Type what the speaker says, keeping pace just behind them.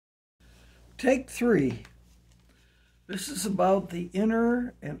Take 3. This is about the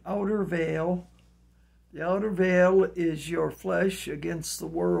inner and outer veil. The outer veil is your flesh against the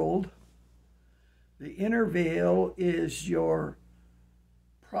world. The inner veil is your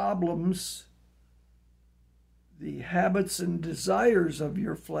problems, the habits and desires of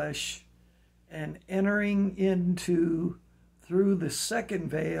your flesh, and entering into, through the second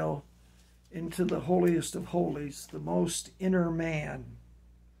veil, into the holiest of holies, the most inner man.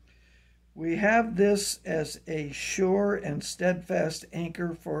 We have this as a sure and steadfast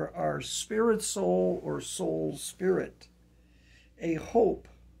anchor for our spirit soul or soul spirit, a hope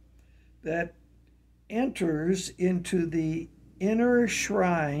that enters into the inner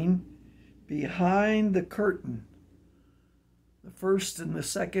shrine behind the curtain. The first and the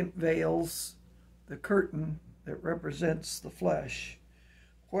second veils, the curtain that represents the flesh,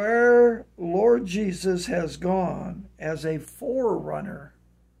 where Lord Jesus has gone as a forerunner,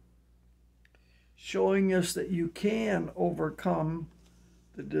 showing us that you can overcome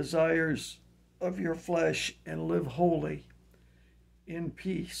the desires of your flesh and live holy in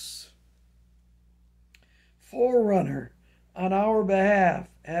peace. Forerunner on our behalf,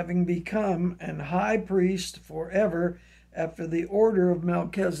 having become an high priest forever after the order of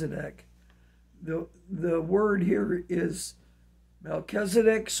Melchizedek. The word here is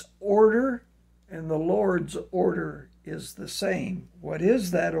Melchizedek's order, and the Lord's order is the same. What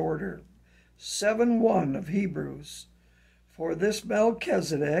is that order? 7:1 of Hebrews. For this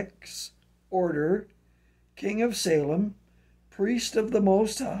Melchizedek's order, king of Salem, priest of the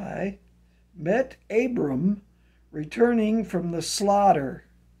Most High, met Abram returning from the slaughter.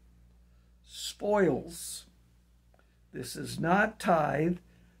 Spoils. This is not tithe.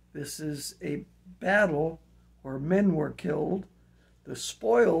 This is a battle where men were killed. The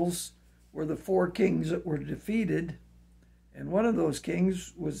spoils were the 4 kings that were defeated, and one of those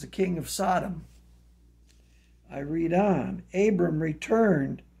kings was the king of Sodom. I read on. Abram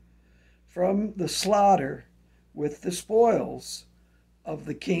returned from the slaughter with the spoils of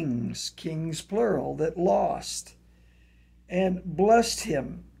the kings plural, that lost, and blessed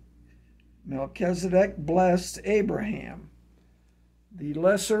him. Melchizedek blessed Abraham. The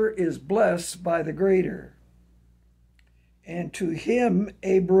lesser is blessed by the greater. And to him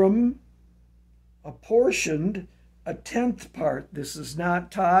Abram apportioned a 10th part. This is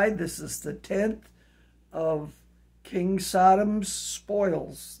not tithe. This is the 10th of King Sodom's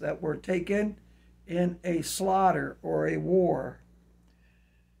spoils that were taken in a slaughter or a war.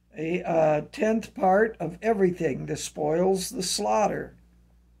 A 10th part of everything, the spoils, the slaughter,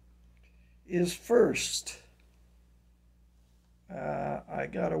 is first. I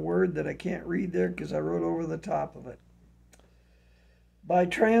got a word that I can't read there because I wrote over the top of it. By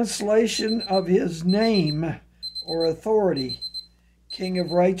translation of his name or authority, King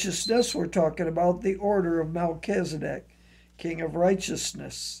of Righteousness, we're talking about the order of Melchizedek, King of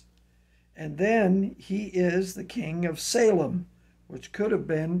Righteousness. And then he is the King of Salem, which could have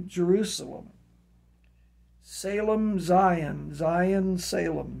been Jerusalem. Salem, Zion, Zion,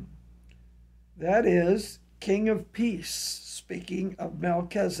 Salem. That is King of Peace, speaking of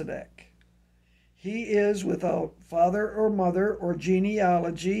Melchizedek. He is without father or mother or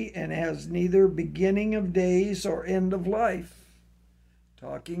genealogy and has neither beginning of days or end of life.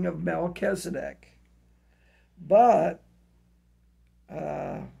 Talking of Melchizedek. But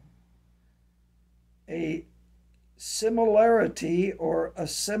a similarity or a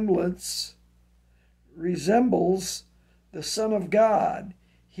semblance resembles the Son of God.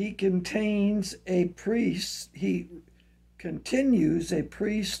 He contains a priest. He continues a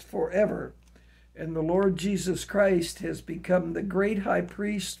priest forever. And the Lord Jesus Christ has become the great high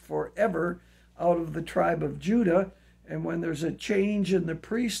priest forever out of the tribe of Judah. And when there's a change in the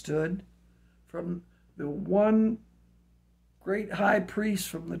priesthood from the one great high priest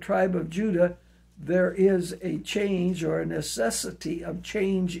from the tribe of Judah, there is a change or a necessity of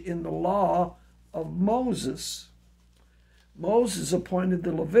change in the law of Moses. Moses appointed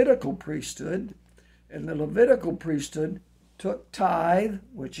the Levitical priesthood, and the Levitical priesthood took tithe,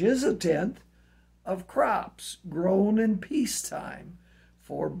 which is a 10th, of crops grown in peacetime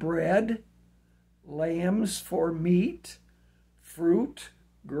for bread, lambs for meat, fruit,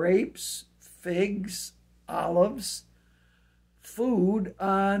 grapes, figs, olives, food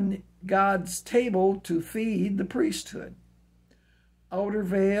on God's table to feed the priesthood. Outer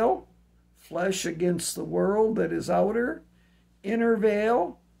veil, flesh against the world that is outer. Inner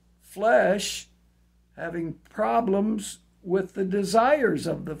veil, flesh having problems with the desires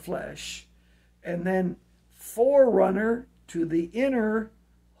of the flesh. And then forerunner to the inner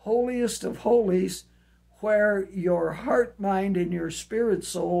holiest of holies, where your heart, mind, and your spirit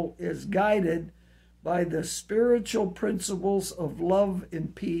soul is guided by the spiritual principles of love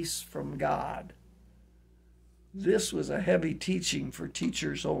and peace from God. This was a heavy teaching for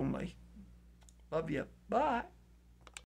teachers only. Love you. Bye.